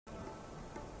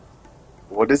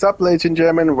What is up, ladies and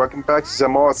gentlemen? Welcome back to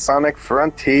some more Sonic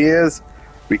Frontiers,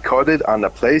 recorded on the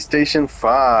PlayStation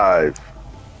 5.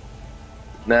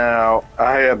 Now,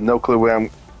 I have no clue where I'm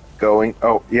going.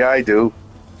 Oh, yeah, I do.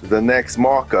 To the next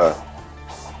marker.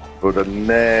 For the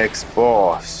next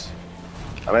boss.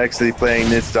 I'm actually playing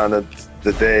this on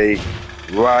the day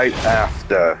right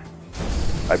after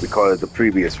I recorded the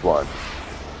previous one.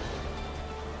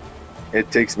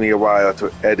 It takes me a while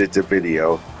to edit the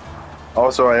video.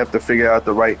 Also, I have to figure out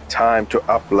the right time to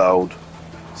upload.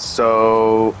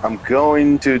 So I'm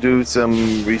going to do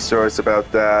some research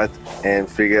about that and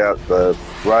figure out the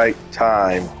right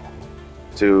time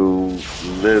to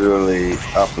literally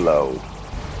upload.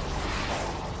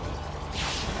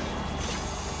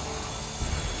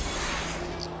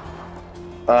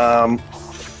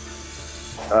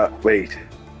 Wait.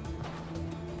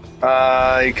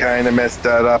 I kind of messed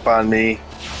that up on me.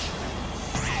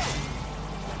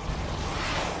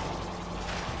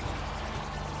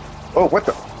 Oh, what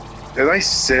the? Did I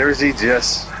seriously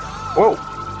just... Whoa!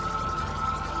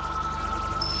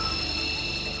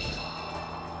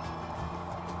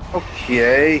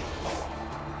 Okay.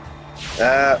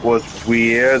 That was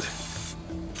weird.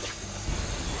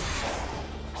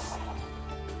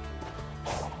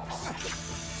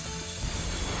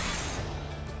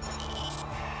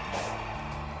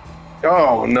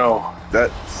 Oh no,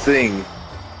 that thing.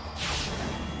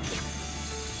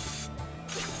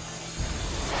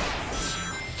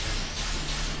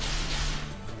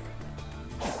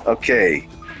 Okay.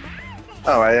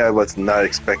 Alright, I was not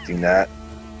expecting that.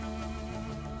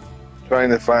 Trying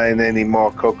to find any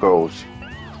more Cocos.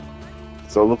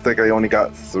 So it looks like I only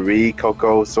got 3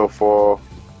 Cocos so far.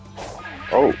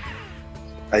 Oh.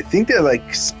 I think they're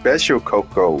like special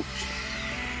Cocos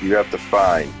you have to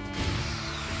find.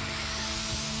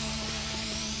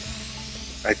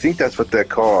 I think that's what they're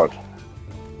called.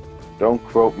 Don't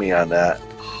quote me on that.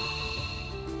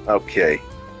 Okay.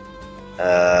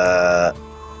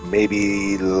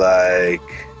 Maybe like...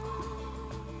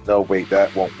 No, wait,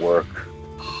 that won't work.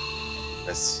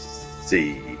 Let's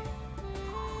see.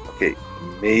 Okay,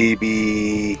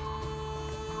 maybe...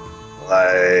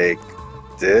 like...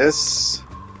 this?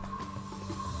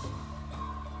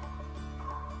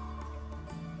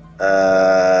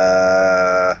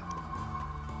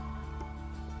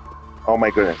 Oh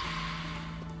my goodness.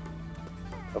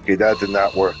 Okay, that did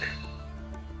not work.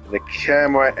 The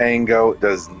camera angle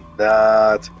does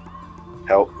not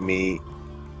help me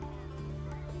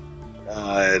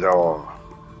at all.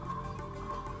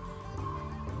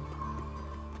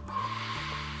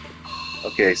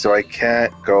 Okay, so I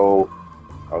can't go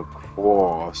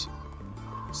across.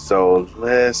 So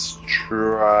let's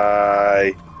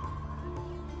try...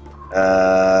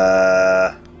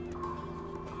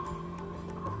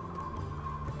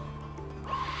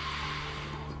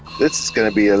 This is going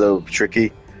to be a little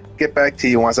tricky. Get back to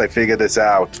you once I figure this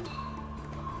out.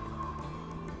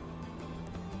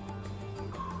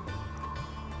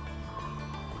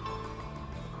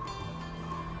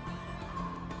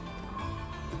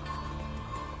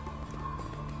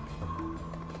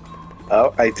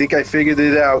 Oh, I think I figured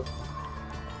it out.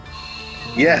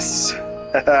 Yes!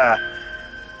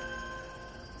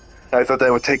 I thought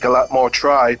that would take a lot more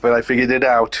try, but I figured it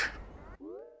out.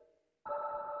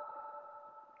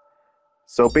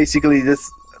 So basically this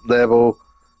level,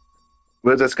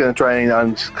 we're just going to try and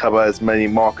uncover as many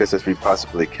markers as we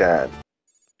possibly can.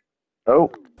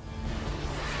 Oh.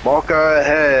 Marker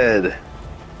ahead.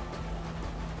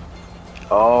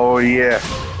 Oh yeah.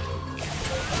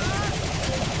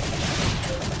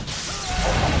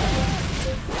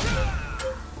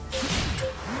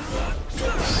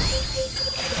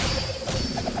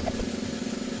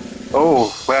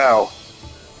 Oh, wow.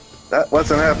 That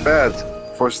wasn't half bad,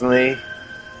 fortunately.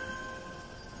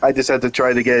 I just had to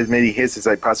try to get as many hits as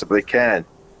I possibly can.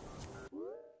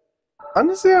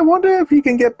 Honestly, I wonder if you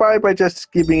can get by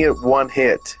just giving it one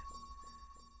hit.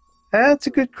 That's a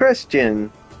good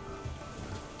question.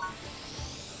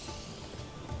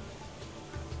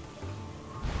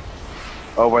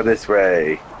 Over this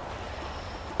way.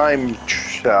 Time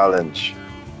challenge.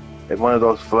 And one of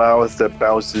those flowers that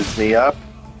bounces me up.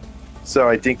 So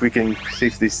I think we can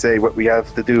safely say what we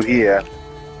have to do here.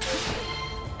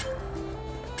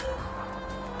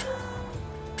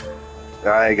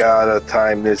 I gotta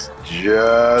time this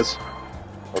just...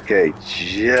 Okay,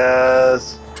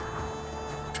 just...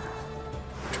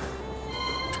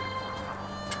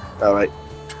 Alright.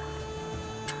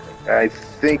 I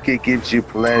think it gives you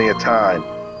plenty of time.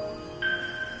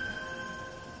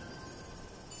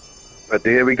 But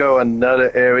there we go,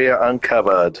 another area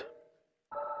uncovered.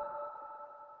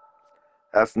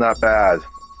 That's not bad.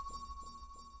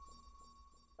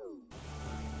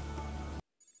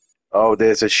 Oh,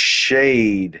 there's a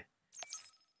shade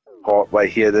part right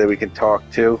here that we can talk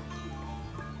to.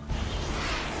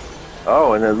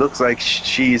 Oh, and it looks like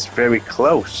she's very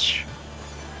close.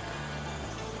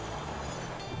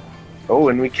 Oh,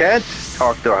 and we can't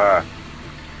talk to her.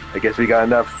 I guess we got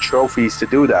enough trophies to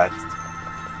do that.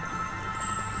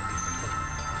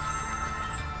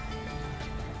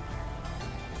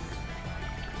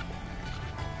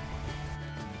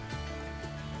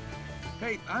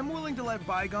 Hey, I'm willing to let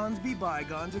bygones be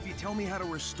bygones if you tell me how to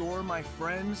restore my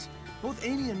friends. Both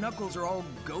Amy and Knuckles are all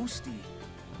ghosty.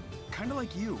 Kinda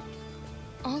like you.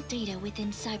 All data within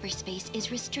cyberspace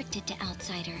is restricted to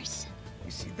outsiders.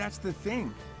 You see, that's the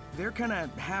thing. They're kinda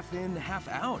half in, half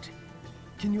out.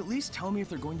 Can you at least tell me if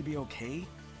they're going to be okay?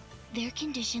 Their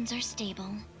conditions are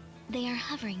stable. They are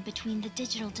hovering between the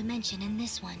digital dimension and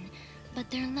this one,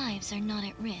 but their lives are not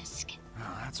at risk.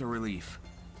 Oh, that's a relief.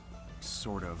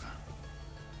 Sort of.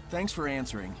 Thanks for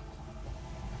answering.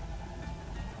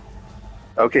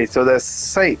 Okay, so they're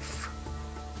safe.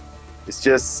 It's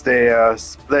just they are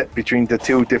split between the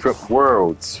two different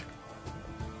worlds.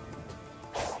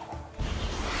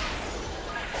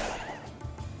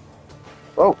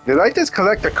 Oh, did I just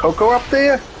collect a cocoa up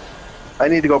there? I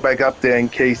need to go back up there in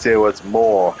case there was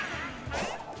more.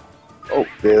 Oh,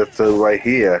 there's right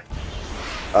here.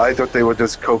 I thought they were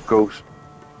just cocos.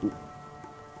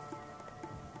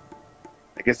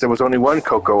 I guess there was only one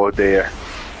cocoa out there.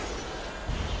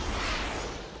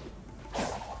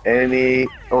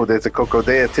 Oh, there's a cocoa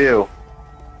there too.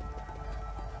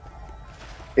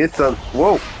 It's a...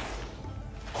 Whoa!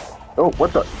 Oh,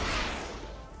 what the...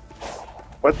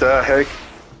 What the heck?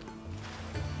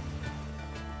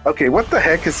 Okay, what the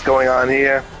heck is going on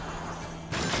here?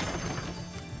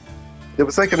 There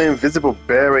was like an invisible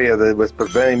barrier that was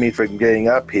preventing me from getting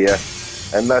up here,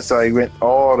 unless I went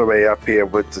all the way up here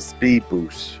with the speed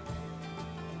boost.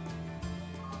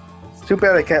 It's too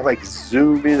bad I can't like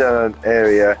zoom in on an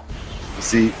area to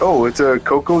see. Oh, it's a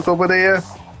Coco's over there.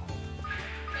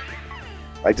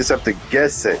 I just have to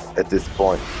guess it at this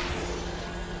point.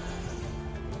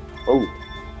 Oh.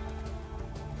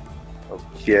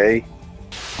 Okay.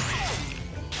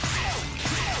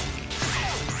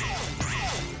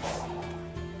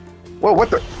 Whoa, what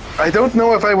the? I don't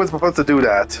know if I was supposed to do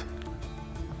that.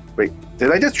 Wait,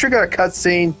 did I just trigger a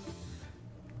cutscene?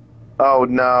 Oh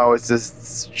no, it's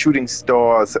this shooting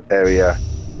stars area.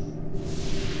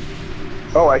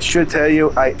 Oh, I should tell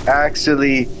you, I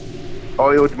actually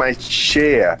oiled my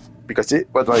chair because it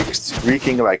was like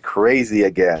squeaking like crazy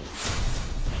again.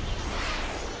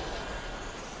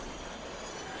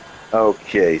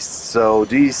 Okay, so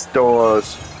these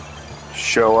stars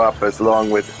show up as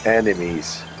long with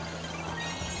enemies.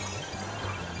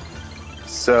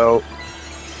 So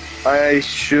I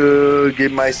should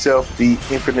give myself the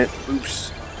infinite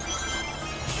boost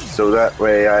so that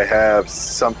way I have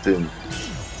something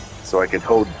so I can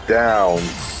hold down.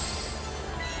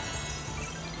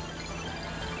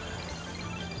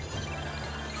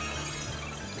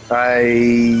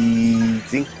 I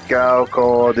think I'll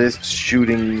call this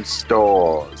Shooting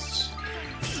Stars.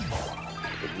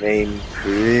 The name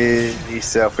pretty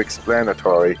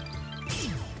self-explanatory.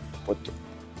 What the?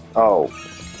 Oh.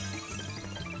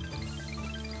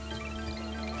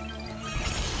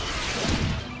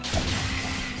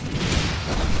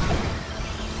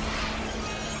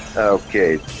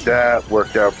 Okay, that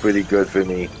worked out pretty good for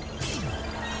me.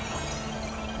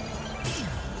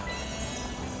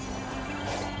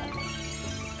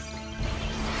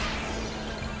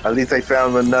 At least I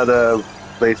found another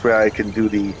place where I can do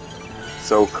the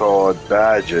so-called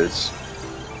badges.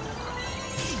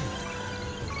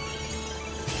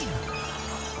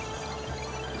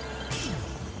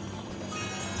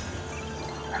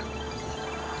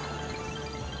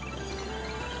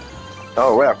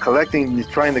 Oh wow,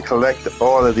 trying to collect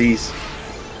all of these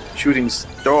shooting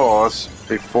stars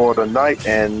before the night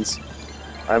ends.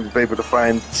 I'm able to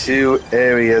find 2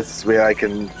 areas where I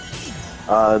can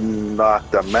unlock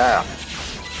the map.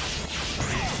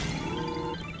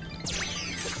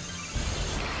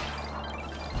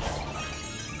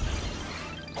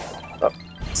 Oh,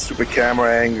 super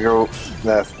camera angle.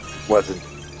 That wasn't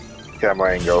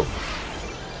camera angle.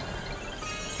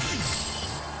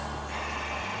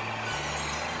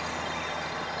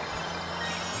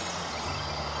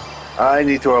 I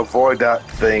need to avoid that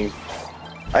thing.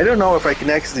 I don't know if I can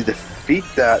actually defeat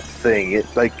that thing. It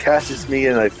like catches me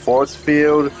in a force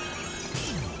field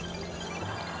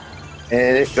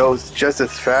and it goes just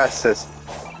as fast as...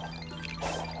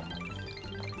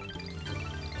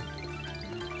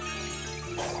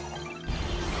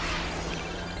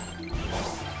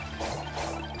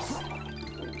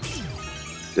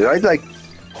 Did I like...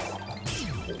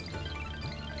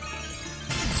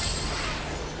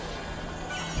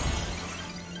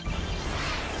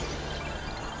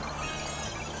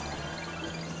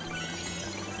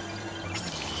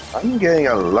 I'm getting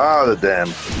a lot of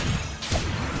them.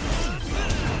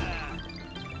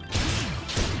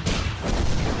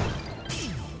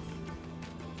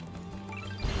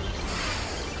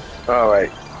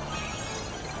 Alright.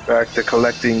 Back to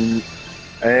collecting.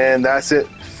 And that's it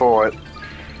for it.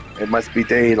 It must be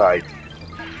daylight.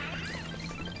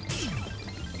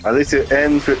 At least it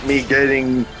ends with me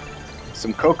getting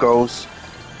some cocos.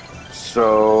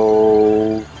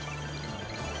 So...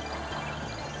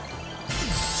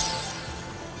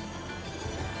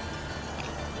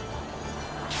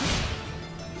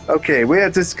 okay, where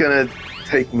is this gonna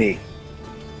take me?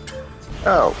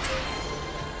 Oh.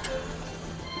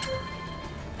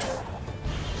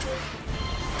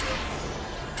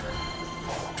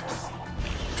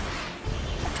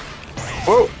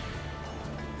 Whoa!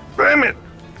 Damn it!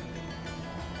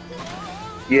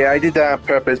 Yeah, I did that on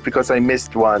purpose because I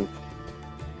missed one.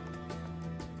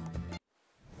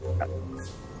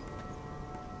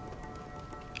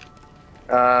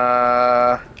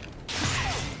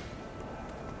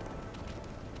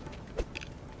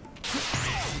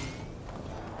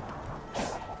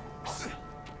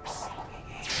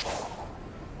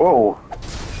 Whoa!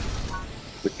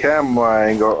 The camera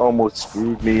angle almost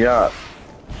screwed me up.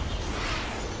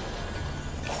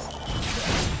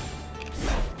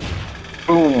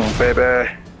 Boom, baby.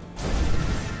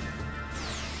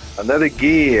 Another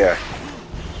gear.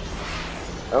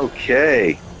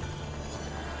 Okay.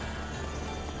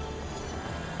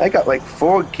 I got like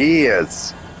 4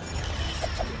 gears.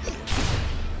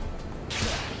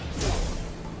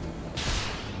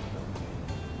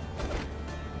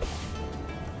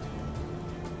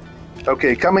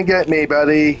 Okay, come and get me,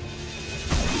 buddy.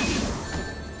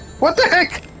 What the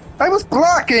heck? I was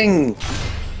blocking!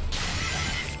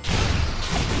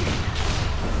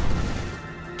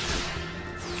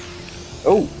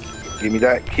 Oh, give me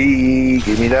that key,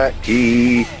 give me that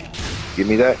key, give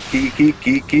me that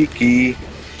key.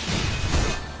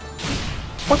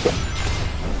 What the?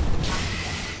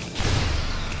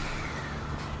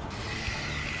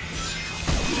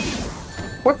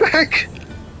 What the heck?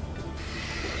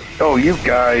 Oh, you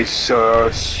guys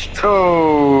are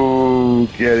so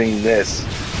getting this.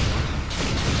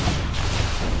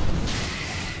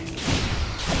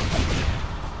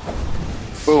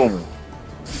 Boom.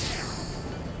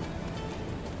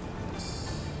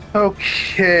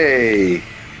 Okay,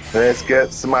 let's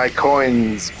get some of my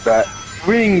coins back.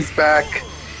 Rings back.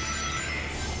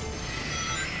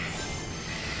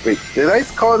 Wait, did I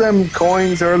call them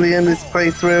coins early in this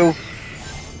playthrough?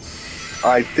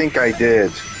 I think I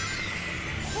did.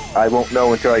 I won't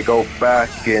know until I go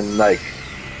back and, like,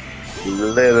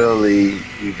 literally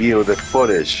review the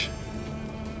footage.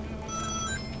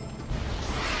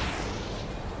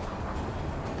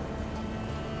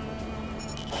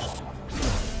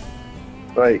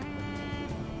 Right.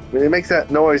 When it makes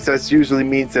that noise, that usually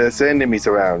means there's enemies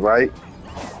around, right?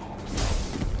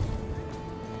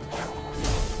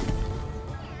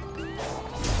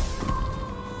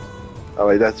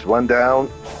 Alright, that's one down.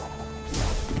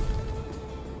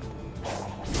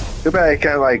 Too bad I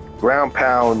can't, like, ground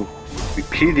pound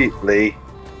repeatedly.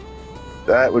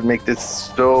 That would make this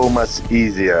so much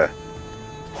easier.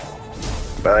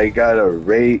 But I gotta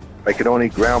rate. I can only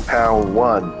ground pound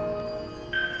one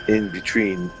in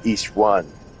between each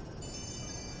one.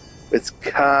 It's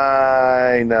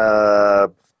kinda,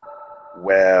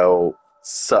 well,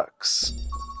 sucks.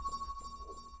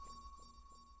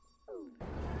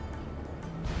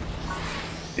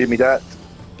 Give me that.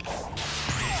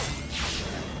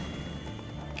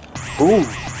 Ooh.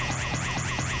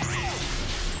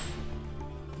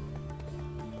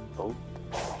 Oh.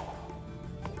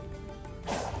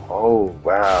 Oh,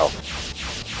 wow.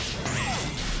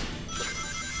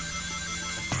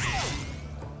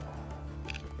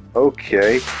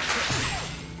 Okay.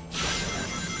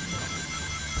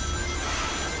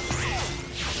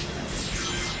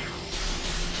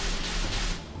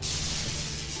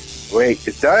 Wait,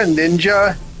 is that a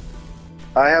ninja?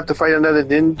 I have to fight another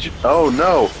ninja? Oh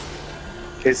no!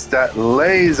 It's that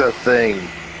laser thing!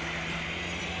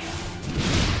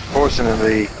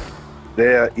 Fortunately,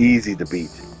 they are easy to beat.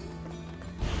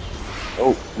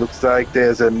 Oh, looks like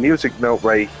there's a music note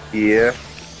right here.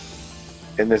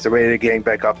 And there's a way to get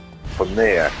back up from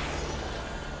there.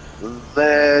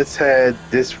 Let's head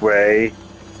this way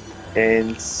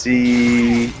and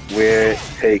see where it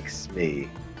takes me.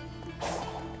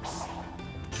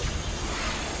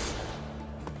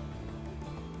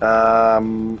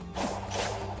 Um,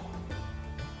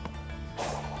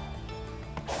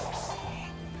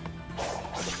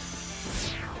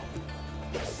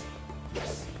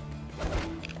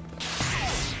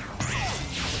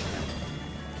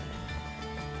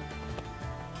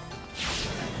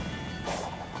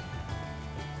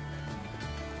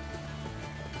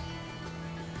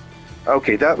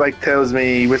 okay, that like tells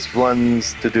me which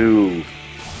ones to do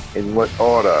in what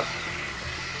order.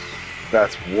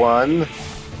 That's 1,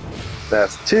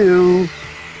 that's 2,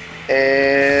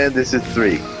 and this is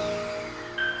 3.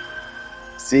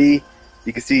 See?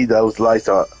 You can see those lights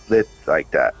are lit like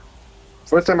that.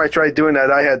 First time I tried doing that,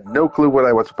 I had no clue what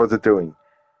I was supposed to be doing.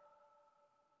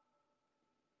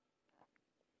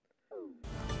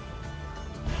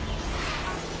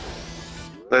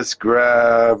 Let's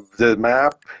grab the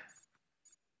map.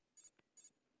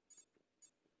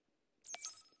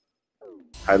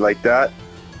 I like that.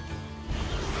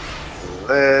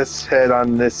 Let's head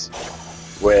on this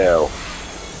whale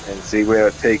and see where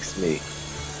it takes me.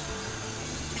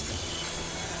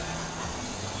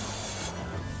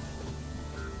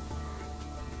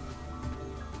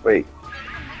 Wait.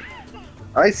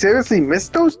 I seriously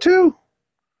missed those two?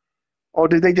 Or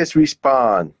did they just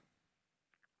respawn?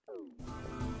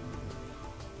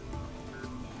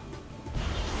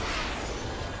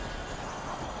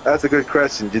 That's a good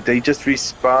question. Did they just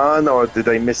respawn or did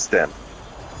I miss them?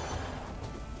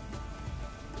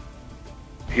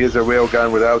 Here's a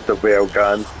railgun without the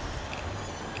railgun.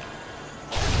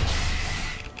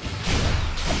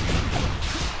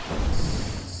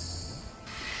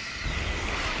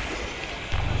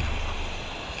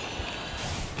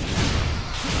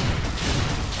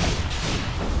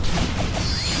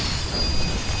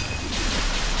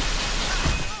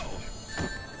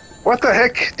 What the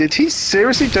heck? Did he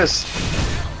seriously just...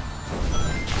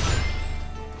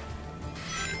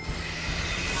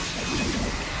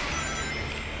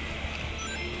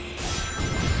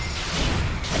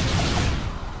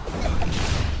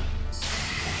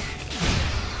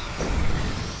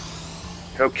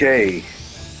 Okay.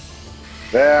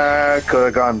 That could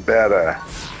have gone better.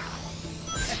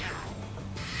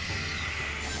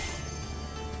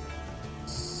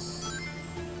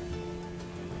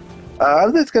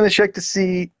 I'm just going to check to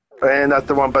see, and not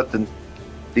the one button,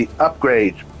 the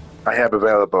upgrade I have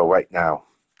available right now.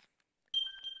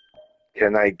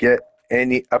 Can I get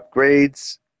any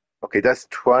upgrades? Okay, that's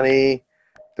 20.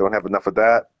 Don't have enough of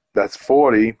that. That's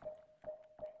 40.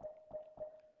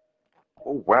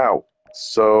 Oh, wow.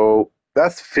 So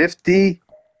that's 50.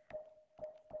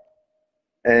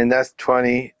 And that's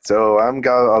 20. So I'm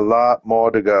got a lot more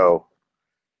to go.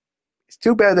 It's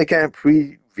too bad they can't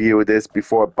preview this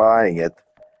before buying it.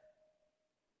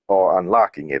 Or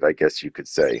unlocking it, I guess you could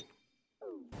say.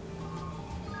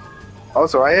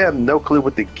 Also, I have no clue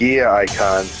what the gear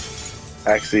icon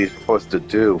actually is supposed to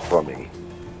do for me.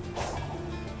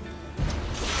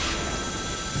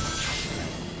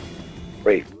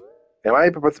 Wait, am I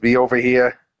supposed to be over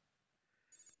here?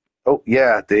 Oh,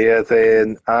 yeah, there's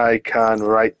an icon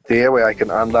right there where I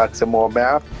can unlock some more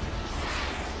map.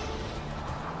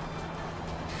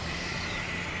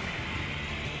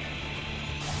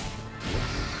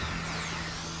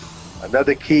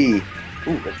 Another key.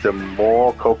 Ooh, there's some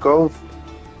more cocos.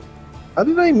 How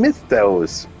did I miss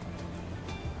those?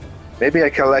 Maybe I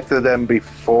collected them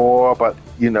before, but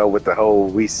you know, with the whole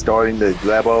restarting the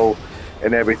level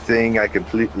and everything, I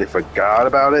completely forgot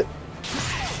about it.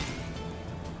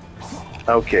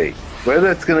 Okay, well,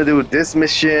 that's gonna do this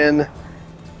mission,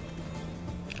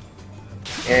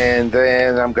 and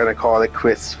then I'm gonna call it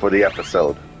quits for the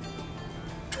episode.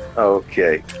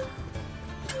 Okay.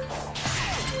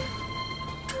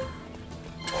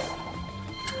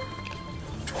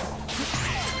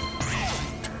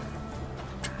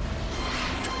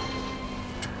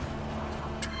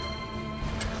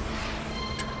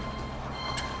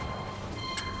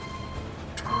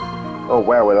 Oh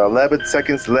wow, with 11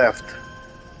 seconds left.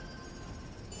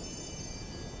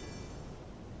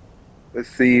 Let's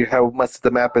see how much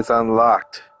the map is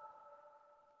unlocked.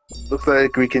 Looks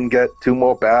like we can get 2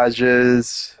 more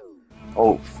badges.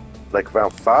 Oh, like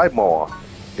around 5 more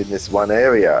in this one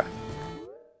area.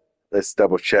 Let's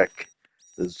double check.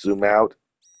 Let's zoom out.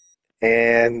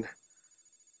 And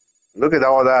look at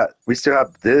all that. We still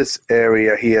have this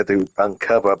area here to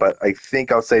uncover, but I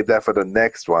think I'll save that for the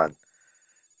next one.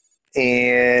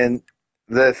 And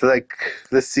let's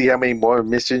see how many more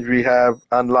missions we have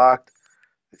unlocked.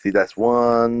 Let's see, that's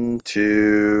 1,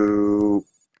 2,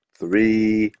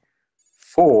 3,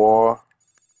 4,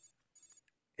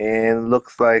 and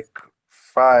looks like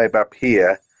 5 up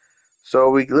here.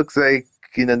 So it looks like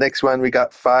In the next one, we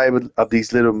got 5 of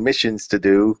these little missions to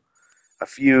do. A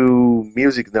few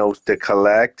music notes to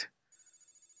collect.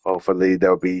 Hopefully,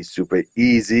 they'll be super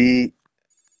easy.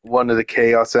 One of the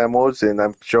Chaos Emeralds, and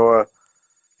I'm sure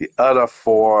the other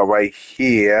 4 are right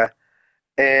here.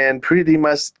 And pretty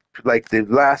much like the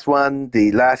last one,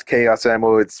 the last Chaos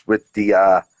Emerald, it's with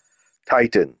the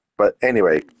Titan. But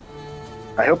anyway,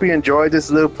 I hope you enjoyed this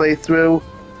little playthrough.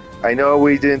 I know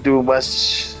we didn't do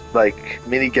much like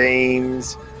mini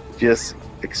games, just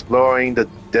exploring the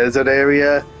desert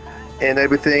area and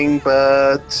everything,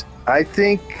 but I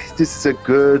think this is a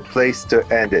good place to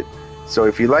end it. So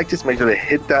if you like this, make sure to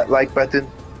hit that like button,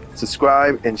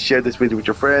 subscribe, and share this video with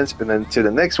your friends. And until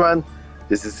the next one,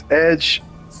 this is Edge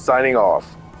signing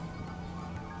off.